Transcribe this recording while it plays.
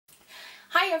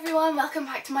Hi everyone, welcome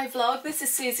back to my vlog. This is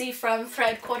Susie from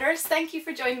Thread Quarters. Thank you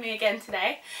for joining me again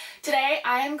today. Today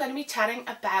I am going to be chatting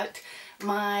about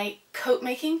my coat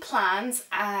making plans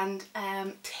and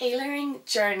tailoring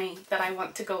journey that I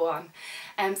want to go on.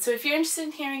 So if you're interested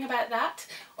in hearing about that,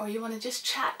 or you want to just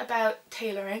chat about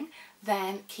tailoring,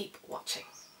 then keep watching.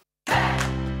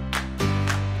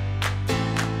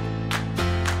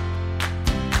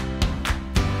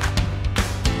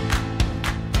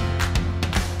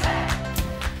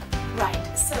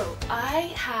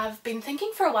 I have been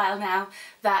thinking for a while now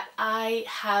that I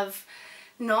have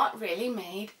not really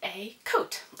made a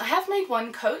coat. I have made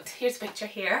one coat. Here's a picture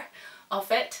here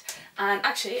of it, and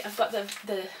actually I've got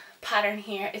the pattern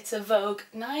here. It's a Vogue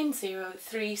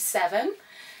 9037,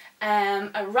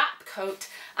 a wrap coat,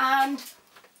 and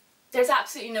there's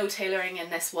absolutely no tailoring in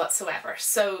this whatsoever.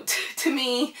 So to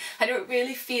me, I don't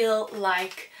really feel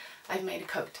like I've made a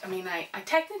coat. I mean, I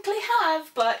technically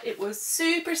have, but it was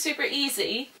super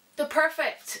easy. The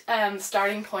perfect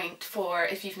starting point for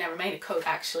if you've never made a coat,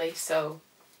 actually, so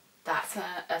that's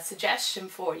a suggestion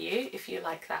for you if you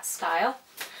like that style.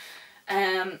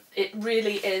 It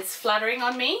really is flattering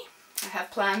on me. I have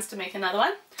plans to make another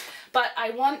one, but I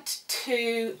want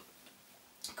to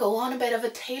go on a bit of a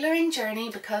tailoring journey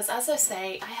because, as I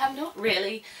say, I have not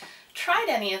really tried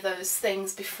any of those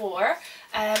things before,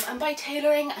 and by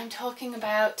tailoring I'm talking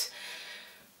about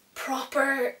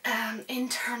proper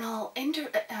internal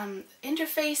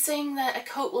interfacing that a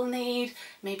coat will need,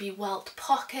 maybe welt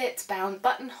pockets, bound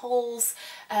buttonholes,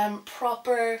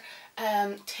 proper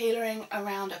tailoring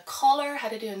around a collar, how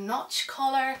to do a notch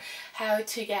collar, how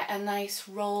to get a nice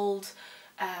rolled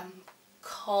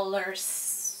collar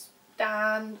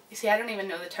stand. You see, I don't even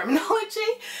know the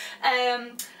terminology,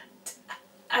 and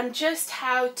just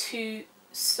how to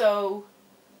sew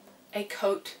a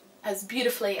coat as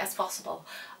beautifully as possible.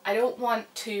 I don't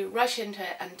want to rush into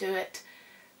it and do it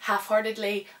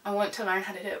half-heartedly. I want to learn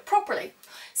how to do it properly.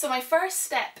 So my first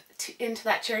step into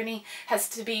that journey has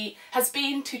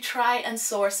been to try and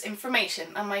source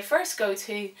information, and my first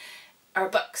go-to are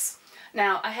books.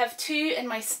 Now I have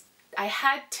I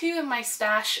had two in my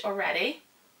stash already.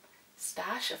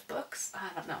 Stash of books?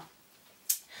 I don't know.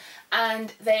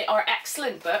 And they are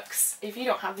excellent books. If you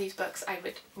don't have these books, I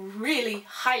would really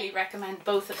highly recommend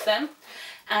both of them.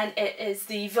 And it is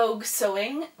the Vogue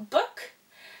Sewing book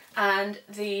and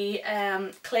the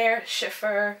Claire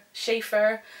Schaefer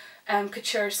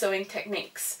Couture Sewing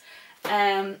Techniques.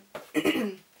 This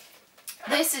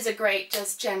is a great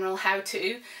just general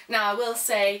how-to. Now I will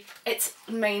say it's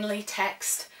mainly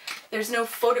text. There's no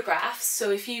photographs, so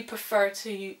if you prefer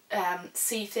to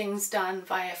see things done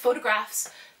via photographs,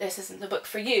 this isn't the book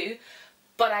for you,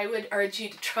 but I would urge you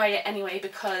to try it anyway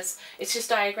because it's just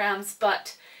diagrams,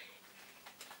 but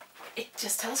it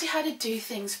just tells you how to do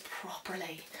things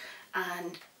properly,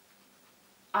 and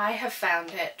I have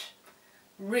found it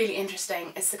really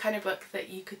interesting. It's the kind of book that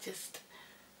you could just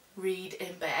read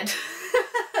in bed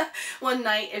one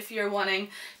night if you're wanting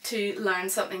to learn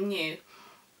something new.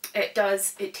 It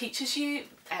teaches you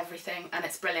everything, and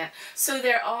it's brilliant. So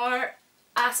there are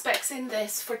aspects in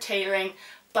this for tailoring,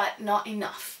 but not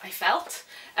enough, I felt.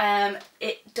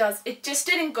 It just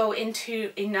didn't go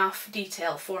into enough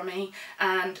detail for me,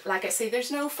 and like I say, there's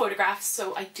no photographs,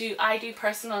 so I do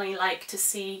personally like to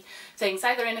see things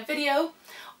either in a video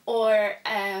or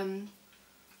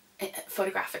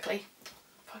photographically,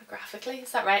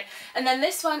 is that right? And then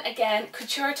this one again,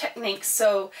 couture techniques.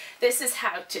 So this is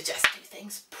how to just do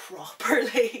things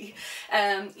properly.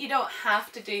 You don't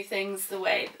have to do things the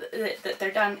way that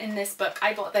they're done in this book.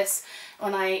 I bought this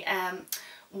when I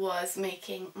was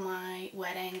making my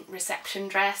wedding reception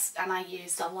dress, and I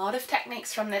used a lot of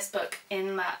techniques from this book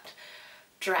in that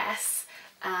dress,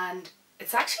 and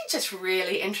it's actually just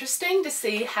really interesting to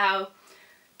see how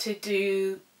to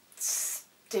do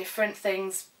different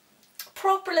things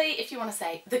properly, if you want to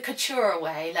say the couture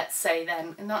way, let's say,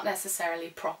 then not necessarily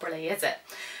properly, is it?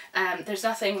 There's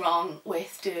nothing wrong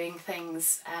with doing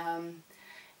things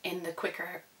in the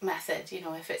quicker method, you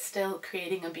know, if it's still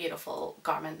creating a beautiful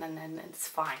garment, then it's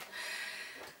fine.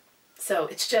 So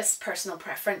it's just personal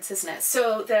preference, isn't it?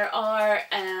 So there are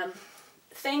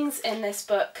things in this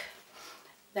book.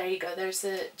 There you go, there's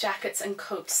the jackets and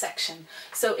coats section.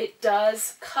 So it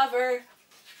does cover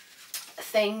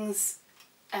things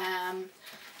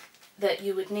that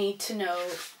you would need to know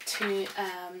to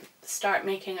start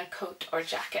making a coat or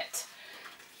jacket.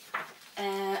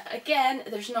 Again,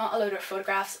 there's not a load of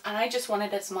photographs, and I just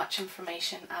wanted as much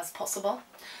information as possible.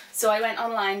 So I went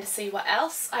online to see what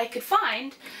else I could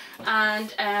find,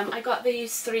 and I got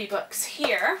these three books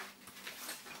here.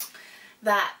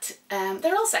 that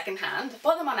they're all secondhand.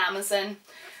 Bought them on Amazon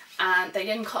and they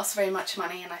didn't cost very much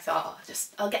money, and I thought,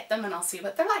 I'll get them and I'll see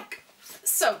what they're like.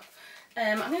 So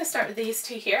I'm going to start with these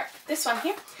two here. This one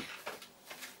here,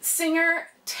 Singer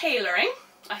Tailoring.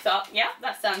 I thought, yeah,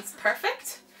 that sounds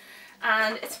perfect,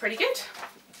 and it's pretty good.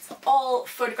 It's all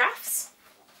photographs,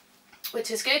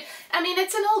 which is good. I mean,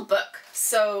 it's an old book,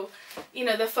 so, you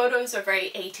know, the photos are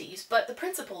very 80s, but the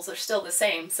principles are still the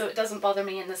same, so it doesn't bother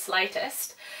me in the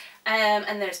slightest.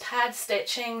 And there's pad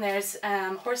stitching, there's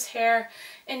horsehair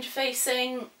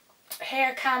interfacing,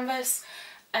 hair canvas,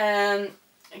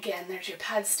 again there's your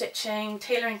pad stitching,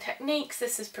 tailoring techniques.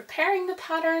 This is preparing the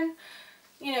pattern.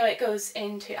 You know, it goes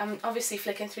into, I'm obviously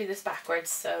flicking through this backwards,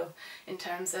 so in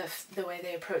terms of the way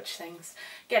they approach things,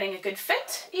 getting a good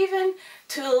fit even,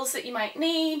 tools that you might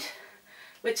need,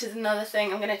 which is another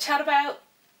thing I'm going to chat about.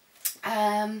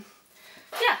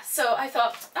 Yeah, so I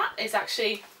thought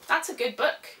that's a good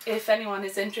book if anyone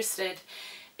is interested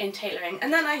in tailoring.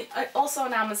 And then I also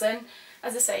on Amazon,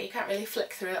 as I say, you can't really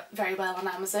flick through it very well on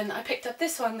Amazon, I picked up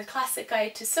this one, The Classic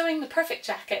Guide to Sewing the Perfect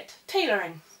Jacket,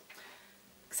 Tailoring.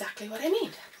 Exactly what I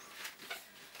need.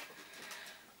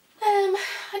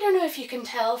 I don't know if you can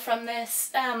tell from this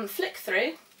flick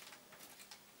through,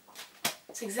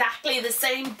 it's exactly the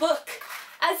same book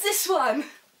as this one.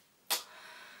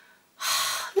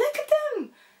 Look at them!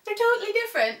 They're totally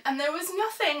different, and there was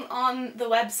nothing on the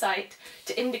website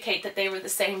to indicate that they were the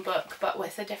same book but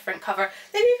with a different cover.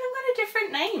 They've even got a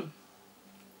different name.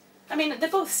 I mean, they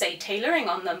both say tailoring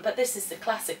on them, but this is The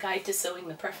Classic Guide to Sewing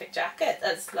the Perfect Jacket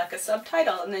as like a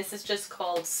subtitle, and this is just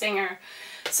called Singer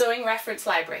Sewing Reference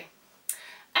Library.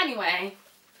 Anyway,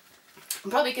 I'm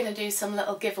probably going to do some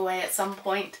little giveaway at some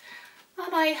point,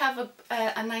 and I have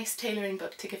a nice tailoring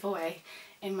book to give away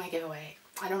in my giveaway.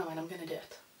 I don't know when I'm going to do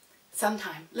it.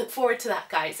 Sometime. Look forward to that,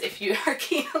 guys, if you are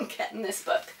keen on getting this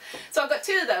book. So I've got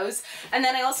two of those, and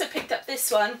then I also picked up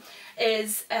this one,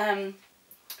 is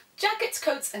Jackets,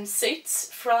 Coats and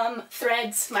Suits from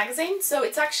Threads magazine. So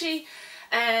it's actually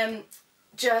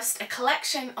just a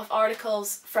collection of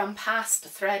articles from past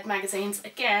Thread magazines.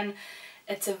 Again,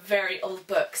 it's a very old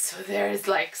book, so there's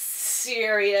like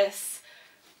serious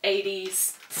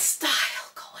 80s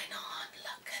style going on.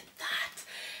 Look at that.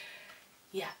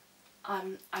 Yeah,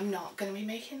 I'm not going to be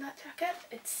making that jacket.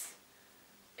 It's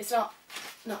not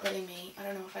really me. I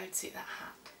don't know if I would suit that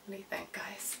hat. What do you think,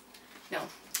 guys? No,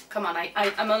 come on,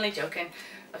 I'm only joking.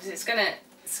 Obviously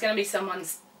it's gonna be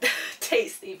someone's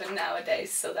taste even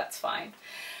nowadays, so that's fine.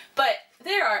 But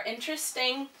there are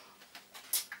interesting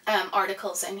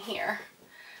articles in here.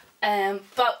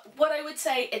 But what I would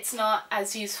say, it's not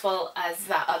as useful as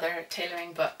that other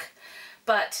tailoring book.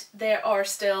 But there are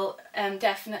still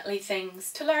definitely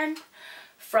things to learn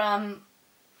from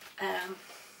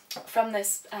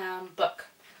this book.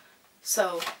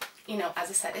 So, you know, as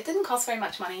I said, it didn't cost very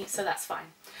much money, so that's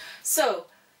fine. So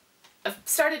I've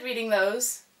started reading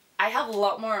those. I have a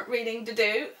lot more reading to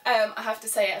do. I have to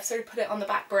say, I've sort of put it on the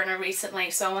back burner recently,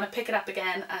 so I want to pick it up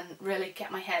again and really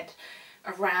get my head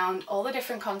around all the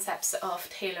different concepts of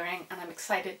tailoring, and I'm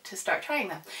excited to start trying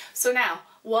them. So now,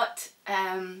 what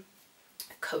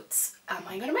coats am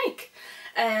I going to make?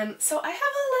 So I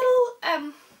have a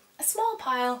little, a small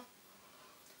pile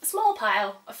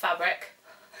of fabric.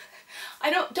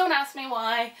 Don't ask me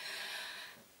why,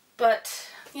 but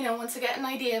you know, once I get an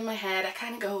idea in my head, I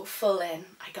kind of go full in.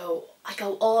 I go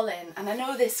all in, and I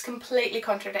know this completely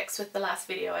contradicts with the last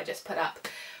video I just put up,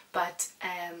 but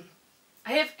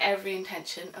I have every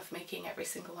intention of making every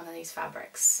single one of these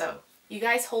fabrics, so you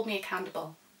guys hold me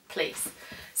accountable, please.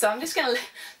 So I'm just gonna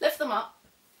lift them up.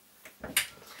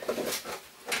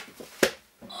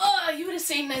 Oh, you would have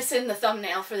seen this in the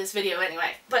thumbnail for this video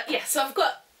anyway. But yeah, so I've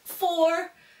got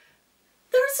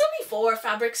there's only 4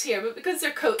 fabrics here, but because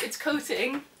it's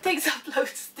coating, takes up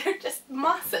loads, they're just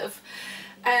massive.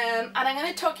 And I'm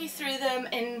going to talk you through them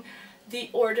in the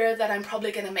order that I'm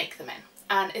probably going to make them in.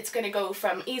 And it's going to go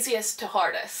from easiest to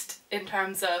hardest in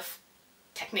terms of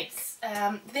techniques.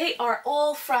 They are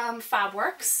all from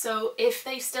Fabworks, so if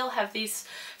they still have these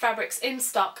fabrics in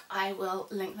stock, I will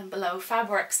link them below.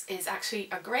 Fabworks is actually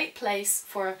a great place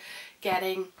for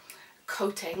getting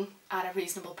coating at a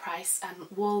reasonable price, and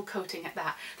wool coating at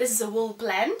that. This is a wool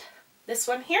blend, this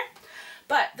one here,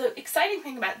 but the exciting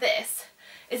thing about this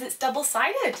is it's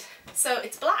double-sided, so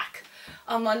it's black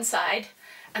on one side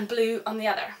and blue on the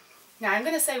other. Now I'm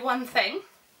going to say one thing.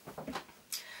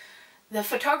 The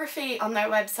photography on their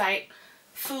website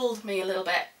fooled me a little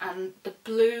bit, and the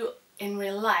blue in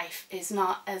real life is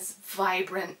not as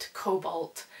vibrant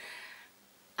cobalt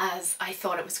as I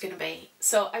thought it was going to be.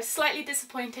 So I'm slightly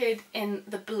disappointed in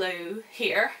the blue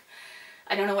here.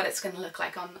 I don't know what it's going to look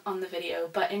like on the video,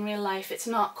 but in real life it's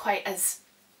not quite as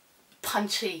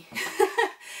punchy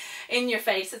in your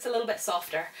face. It's a little bit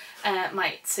softer, and it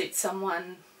might suit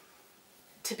someone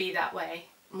to be that way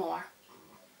more,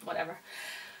 whatever.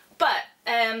 But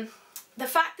the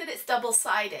fact that it's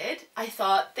double-sided, I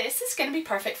thought this is going to be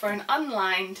perfect for an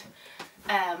unlined,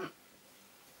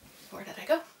 where did I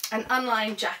go? An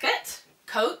unlined jacket,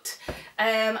 coat,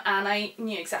 and I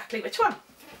knew exactly which one.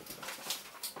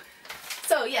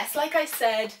 So yes, like I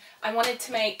said, I wanted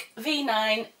to make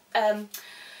V9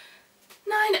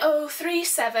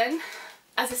 9037.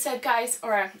 As I said, guys,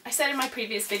 or I said in my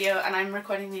previous video, and I'm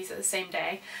recording these at the same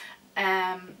day,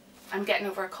 I'm getting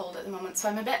over a cold at the moment, so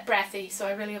I'm a bit breathy, so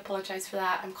I really apologise for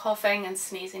that. I'm coughing and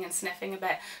sneezing and sniffing a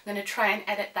bit. I'm going to try and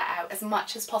edit that out as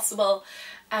much as possible.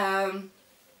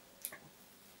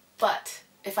 But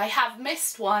if I have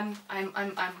missed one, I'm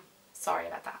sorry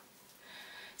about that.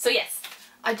 So yes,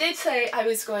 I did say I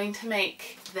was going to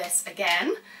make this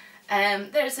again.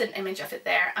 There's an image of it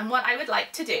there, and what I would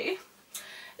like to do,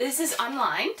 this is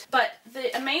unlined, but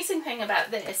the amazing thing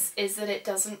about this is that it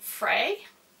doesn't fray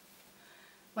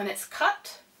when it's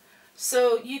cut,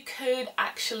 so you could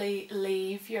actually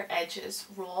leave your edges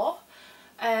raw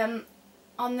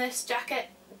on this jacket.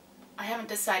 I haven't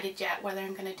decided yet whether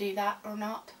I'm going to do that or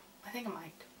not. I think I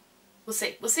might. We'll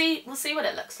see. We'll see what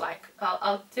it looks like.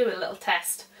 I'll do a little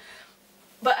test.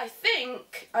 But I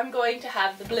think I'm going to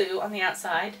have the blue on the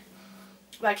outside.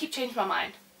 Well, I keep changing my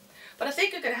mind. But I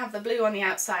think I'm going to have the blue on the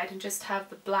outside and just have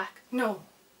the black. No.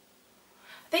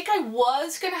 I think I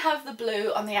was going to have the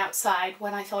blue on the outside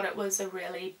when I thought it was a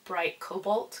really bright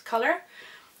cobalt colour,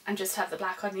 and just have the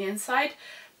black on the inside.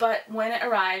 But when it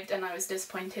arrived and I was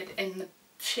disappointed in the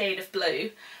shade of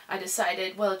blue, I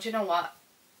decided, well, do you know what?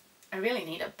 I really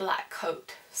need a black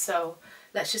coat, so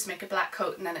let's just make a black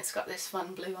coat, and then it's got this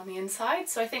fun blue on the inside.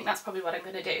 So I think that's probably what I'm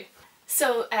going to do.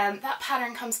 So that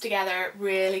pattern comes together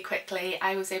really quickly.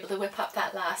 I was able to whip up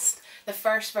the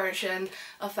first version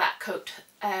of that coat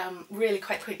really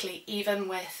quite quickly, even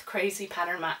with crazy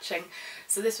pattern matching.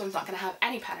 So this one's not going to have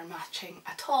any pattern matching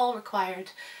at all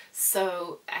required.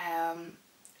 So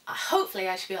hopefully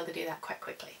I should be able to do that quite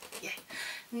quickly. Yeah.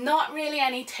 Not really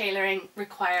any tailoring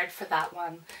required for that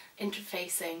one.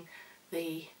 Interfacing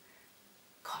the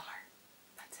collar.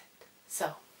 That's it.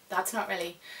 So that's not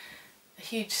really a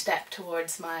huge step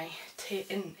towards my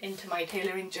into my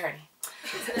tailoring journey.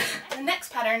 So the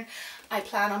next pattern I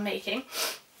plan on making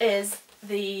is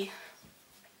the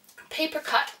paper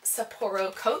cut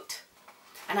Sapporo coat,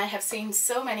 and I have seen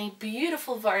so many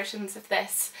beautiful versions of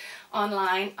this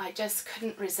online, I just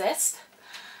couldn't resist.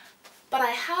 But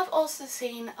I have also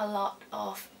seen a lot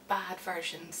of bad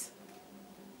versions.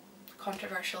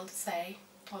 Controversial to say,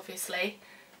 obviously,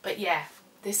 but yeah,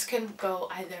 this can go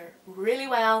either really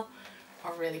well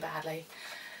or really badly.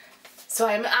 So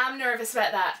I'm nervous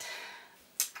about that.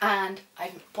 And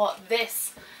I bought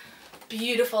this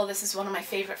beautiful, this is one of my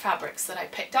favourite fabrics that I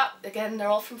picked up. Again, they're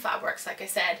all from Fabrics, like I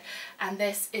said, and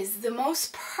this is the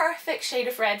most perfect shade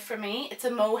of red for me. It's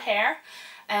a mohair,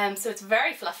 so it's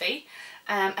very fluffy,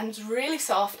 and it's really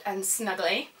soft and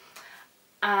snuggly,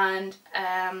 and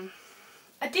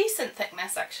a decent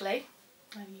thickness actually.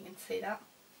 Maybe you can see that.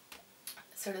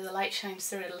 Sort of the light shines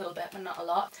through it a little bit, but not a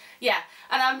lot. Yeah,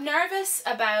 and I'm nervous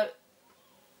about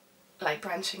like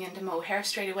branching into mohair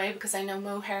straight away, because I know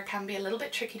mohair can be a little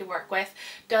bit tricky to work with,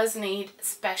 does need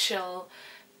special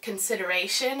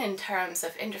consideration in terms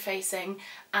of interfacing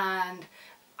and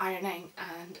ironing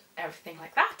and everything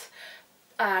like that.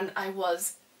 And I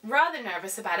was rather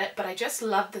nervous about it, but I just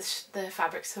loved the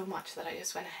fabric so much that I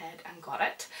just went ahead and got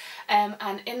it.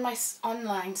 And in my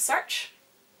online search,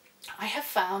 I have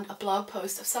found a blog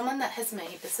post of someone that has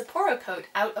made the Sapporo coat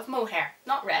out of mohair,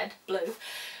 not red, blue.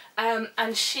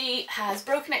 And she has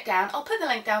broken it down. I'll put the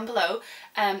link down below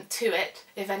to it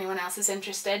if anyone else is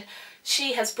interested.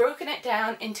 She has broken it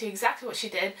down into exactly what she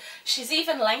did. She's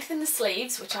even lengthened the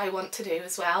sleeves, which I want to do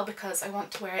as well because I want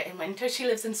to wear it in winter. She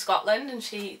lives in Scotland and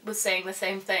she was saying the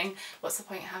same thing. What's the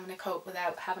point of having a coat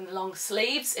without having long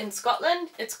sleeves in Scotland?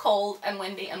 It's cold and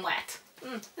windy and wet.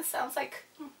 This sounds like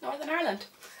Northern Ireland.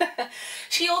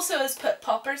 She also has put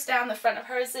poppers down the front of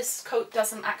hers. This coat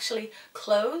doesn't actually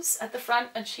close at the front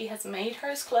and she has made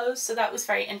hers close, so that was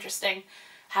very interesting.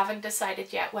 Haven't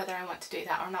decided yet whether I want to do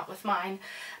that or not with mine,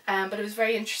 but it was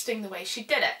very interesting the way she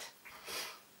did it.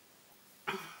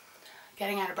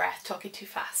 Getting out of breath, talking too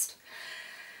fast.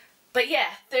 But yeah,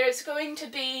 there's going to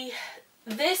be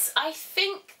this. I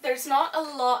think there's not a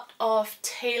lot of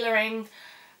tailoring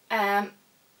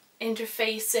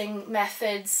interfacing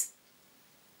methods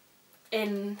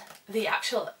in the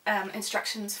actual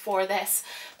instructions for this,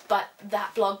 but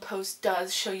that blog post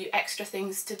does show you extra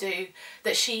things to do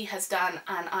that she has done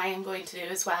and I am going to do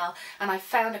as well. And I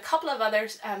found a couple of other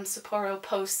Sapporo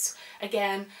posts,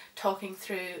 again talking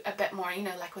through a bit more, you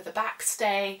know, like with a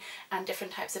backstay and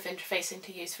different types of interfacing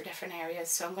to use for different areas,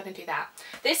 so I'm going to do that.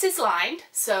 This is lined,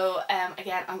 so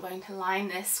again I'm going to line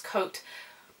this coat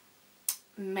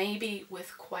maybe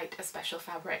with quite a special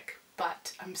fabric,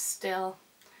 but I'm still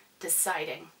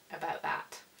deciding about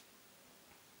that.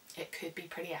 It could be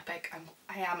pretty epic.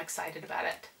 I am excited about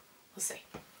it. We'll see.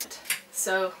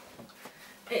 So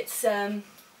it's the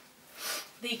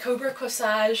Cobra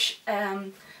Corsage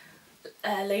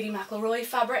Lady McElroy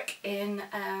fabric in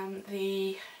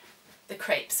the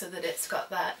crepe, so that it's got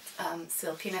that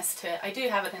silkiness to it. I do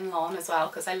have it in lawn as well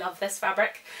because I love this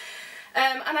fabric.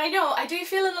 And I know I do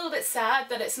feel a little bit sad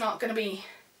that it's not going to be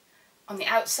on the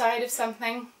outside of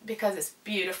something because it's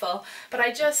beautiful, but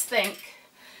I just think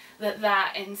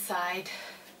that inside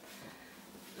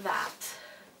that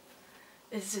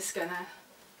is just gonna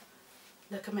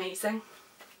look amazing.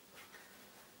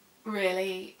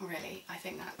 Really, really, I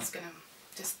think that's gonna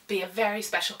just be a very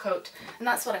special coat, and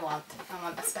that's what I want. I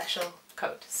want a special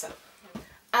coat. So,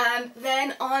 and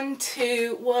then on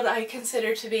to what I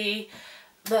consider to be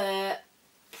the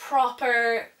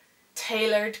proper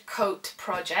tailored coat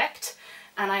project,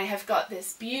 and I have got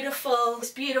this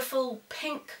beautiful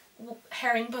pink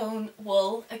herringbone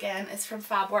wool. Again, it's from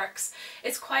Fabworks.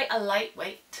 It's quite a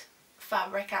lightweight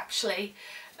fabric actually,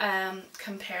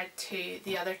 compared to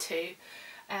the other two,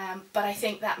 but I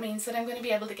think that means that I'm going to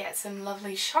be able to get some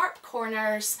lovely sharp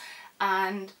corners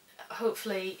and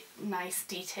hopefully nice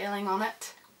detailing on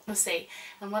it. We'll see.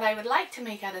 And what I would like to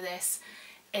make out of this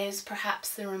is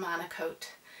perhaps the Romana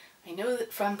coat. I know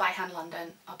that from By Hand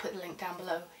London. I'll put the link down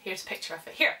below. Here's a picture of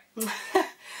it here.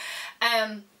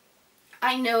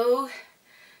 I know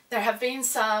there have been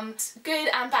some good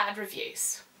and bad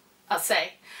reviews, I'll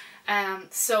say.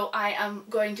 So I am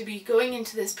going to be going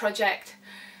into this project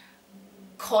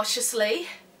cautiously,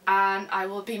 and I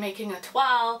will be making a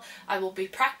toile. I will be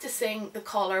practicing the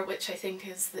collar, which I think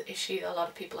is the issue a lot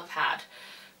of people have had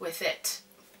with it.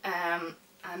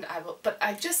 And I will, but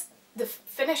the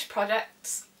finished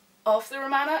products of the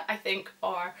Romana I think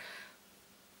are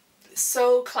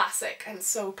so classic and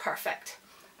so perfect.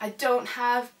 I don't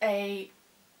have a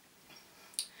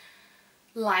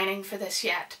lining for this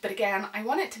yet, but again I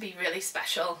want it to be really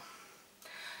special.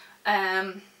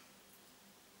 And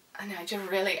I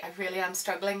really am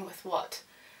struggling with what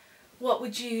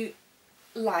would you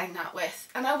line that with,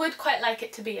 and I would quite like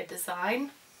it to be a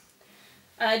design.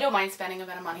 I don't mind spending a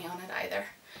bit of money on it either.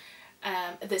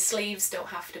 The sleeves don't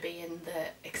have to be in the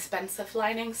expensive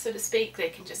lining, so to speak. They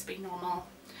can just be normal,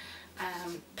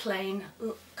 plain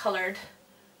coloured,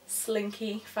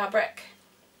 slinky fabric.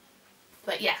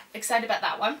 But yeah, excited about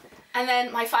that one. And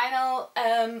then my final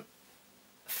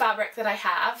fabric that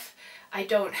I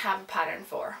don't have a pattern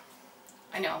for.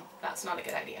 I know, that's not a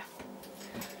good idea.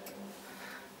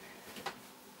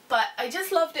 But I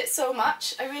just loved it so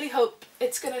much. I really hope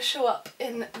it's going to show up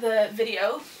in the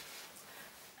video.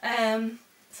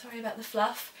 Sorry about the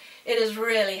fluff. It is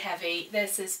really heavy.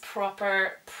 This is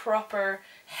proper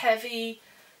heavy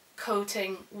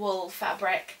coating wool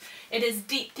fabric. It is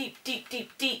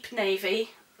deep navy,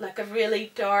 like a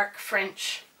really dark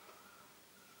French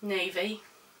navy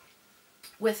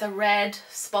with a red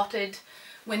spotted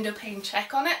window pane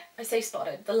check on it. I say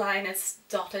spotted, the line is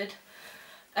dotted,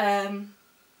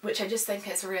 which I just think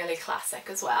is really classic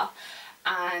as well,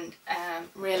 and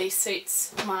really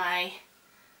suits my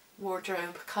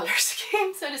wardrobe colour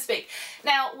scheme, so to speak.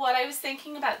 Now what I was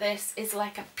thinking about this is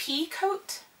like a pea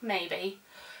coat maybe,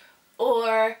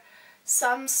 or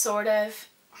some sort of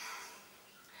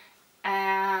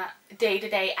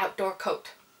day-to-day outdoor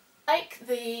coat. Like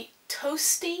the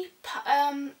toasty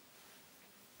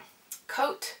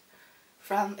coat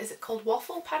from, is it called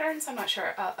Waffle Patterns? I'm not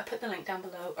sure. I'll put the link down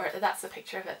below, or that's the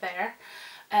picture of it there.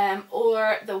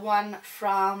 Or the one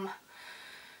from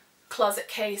Closet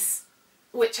Case,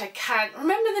 which I can't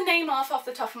remember the name off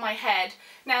the top of my head.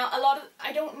 Now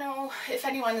I don't know if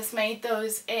anyone has made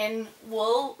those in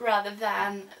wool rather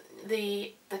than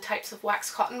the types of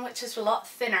wax cotton, which is a lot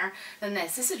thinner than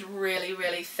this. This is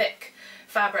really thick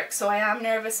fabric, so I am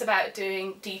nervous about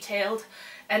doing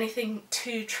anything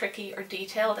too tricky or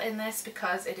detailed in this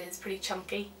because it is pretty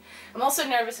chunky. I'm also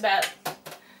nervous about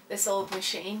this old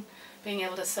machine being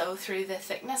able to sew through the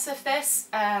thickness of this.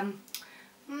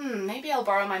 Maybe I'll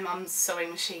borrow my mum's sewing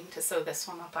machine to sew this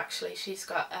one up actually. She's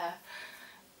got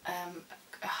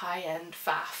a high-end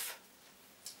faff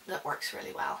that works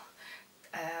really well.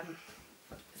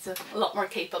 It's a lot more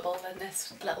capable than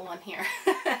this little one here.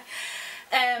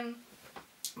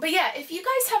 But yeah, if you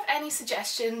guys have any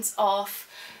suggestions of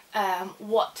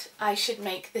what I should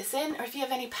make this in, or if you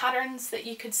have any patterns that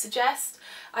you could suggest,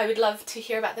 I would love to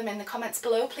hear about them in the comments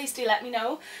below. Please do let me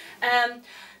know.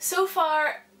 So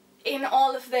far in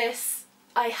all of this,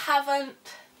 I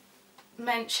haven't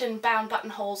mentioned bound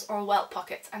buttonholes or welt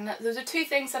pockets, and those are two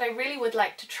things that I really would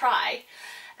like to try,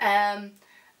 unless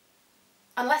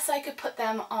I could put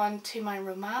them onto my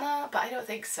Romana, but I don't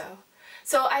think so.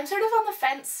 So I'm sort of on the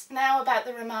fence now about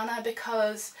the Romana,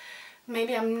 because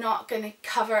maybe I'm not going to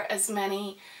cover as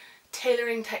many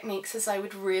tailoring techniques as I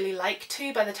would really like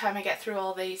to by the time I get through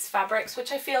all these fabrics,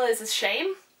 which I feel is a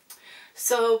shame.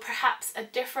 So perhaps a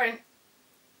different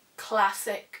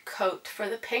classic coat for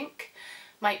the pink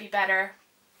might be better.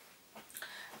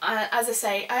 As I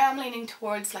say, I am leaning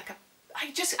towards like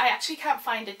I actually can't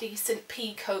find a decent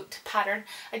pea coat pattern.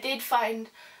 I did find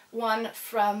one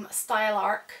from Style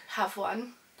Arc, have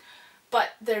one, but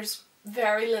there's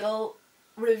very little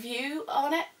review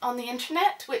on it on the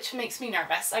internet, which makes me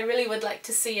nervous. I really would like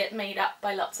to see it made up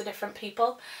by lots of different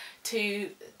people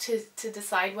to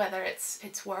decide whether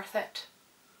it's worth it,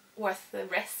 worth the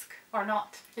risk or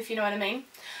not, if you know what I mean.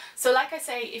 So like I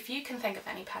say, if you can think of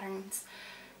any patterns,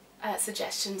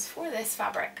 suggestions for this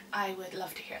fabric, I would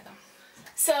love to hear them.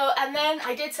 So, and then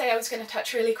I did say I was going to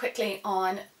touch really quickly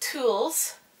on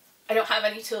tools. I don't have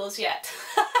any tools yet.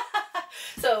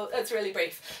 So that's really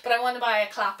brief, but I want to buy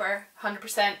a clapper,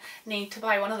 100% need to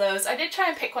buy one of those. I did try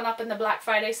and pick one up in the Black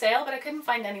Friday sale, but I couldn't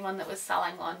find anyone that was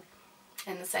selling one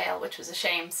in the sale, which was a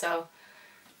shame. So,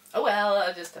 oh well,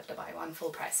 I'll just have to buy one full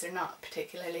price. They're not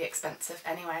particularly expensive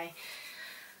anyway.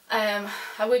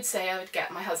 I would say I would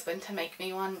get my husband to make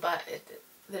me one, but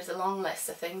there's a long list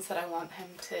of things that I want him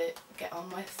to get on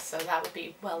with, so that would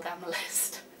be well down the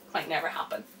list. Might never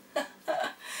happen.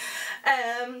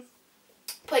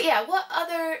 But yeah, what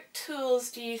other tools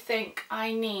do you think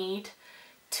I need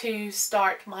to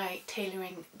start my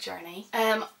tailoring journey?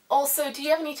 Also, do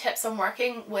you have any tips on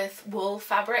working with wool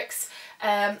fabrics?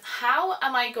 How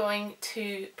am I going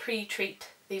to pre-treat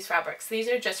these fabrics? These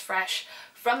are just fresh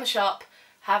from the shop,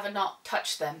 have not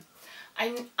touched them.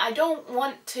 I don't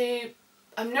want to,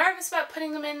 I'm nervous about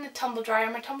putting them in the tumble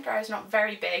dryer. My tumble dryer is not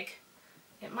very big.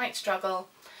 It might struggle.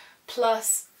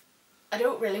 Plus, I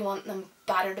don't really want them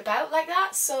battered about like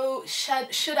that, so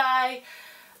should I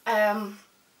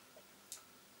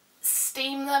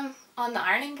steam them on the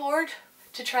ironing board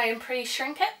to try and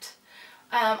pre-shrink it?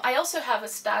 I also have a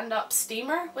stand-up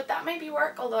steamer. Would that maybe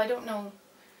work? Although I don't know,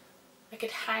 I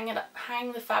could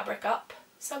hang the fabric up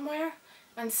somewhere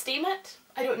and steam it.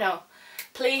 I don't know.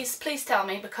 Please tell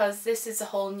me, because this is a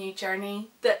whole new journey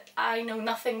that I know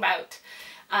nothing about,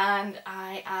 and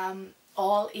I am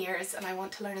all ears and I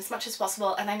want to learn as much as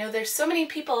possible. And I know there's so many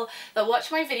people that watch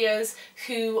my videos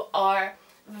who are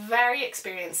very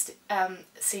experienced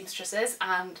seamstresses,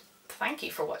 and thank you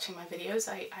for watching my videos.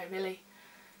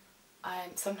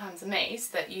 I'm sometimes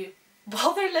amazed that you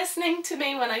bother listening to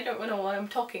me when I don't know what I'm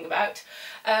talking about.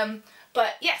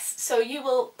 But yes, so you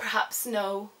will perhaps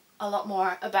know a lot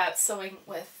more about sewing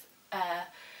with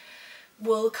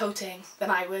wool coating than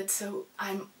I would, so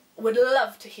I would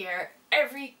love to hear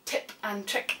every tip and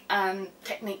trick and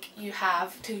technique you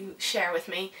have to share with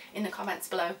me in the comments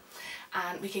below,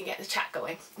 and we can get the chat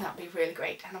going. That'd be really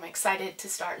great, and I'm excited to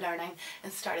start learning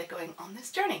and started going on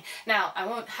this journey. Now, I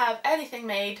won't have anything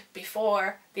made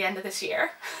before the end of this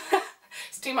year.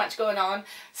 It's too much going on.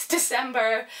 It's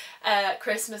December,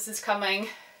 Christmas is coming.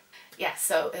 Yeah,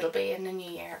 so it'll be in the new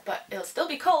year, but it'll still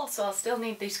be cold, so I'll still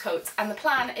need these coats. And the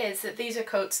plan is that these are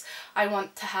coats I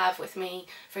want to have with me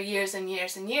for years and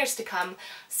years and years to come,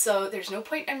 so there's no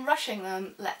point in rushing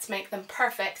them. Let's make them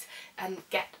perfect and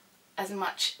get as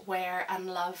much wear and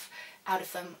love out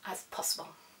of them as possible.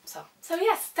 So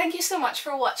yes, thank you so much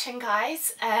for watching,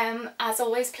 guys. As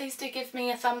always, please do give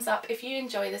me a thumbs up if you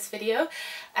enjoy this video,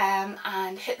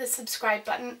 and hit the subscribe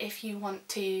button if you want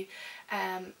to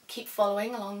keep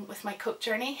following along with my coat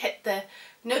journey. Hit the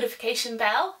notification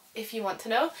bell if you want to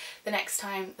know the next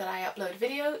time that I upload a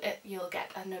video. You'll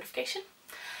get a notification,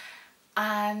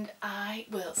 and I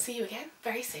will see you again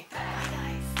very soon. Bye.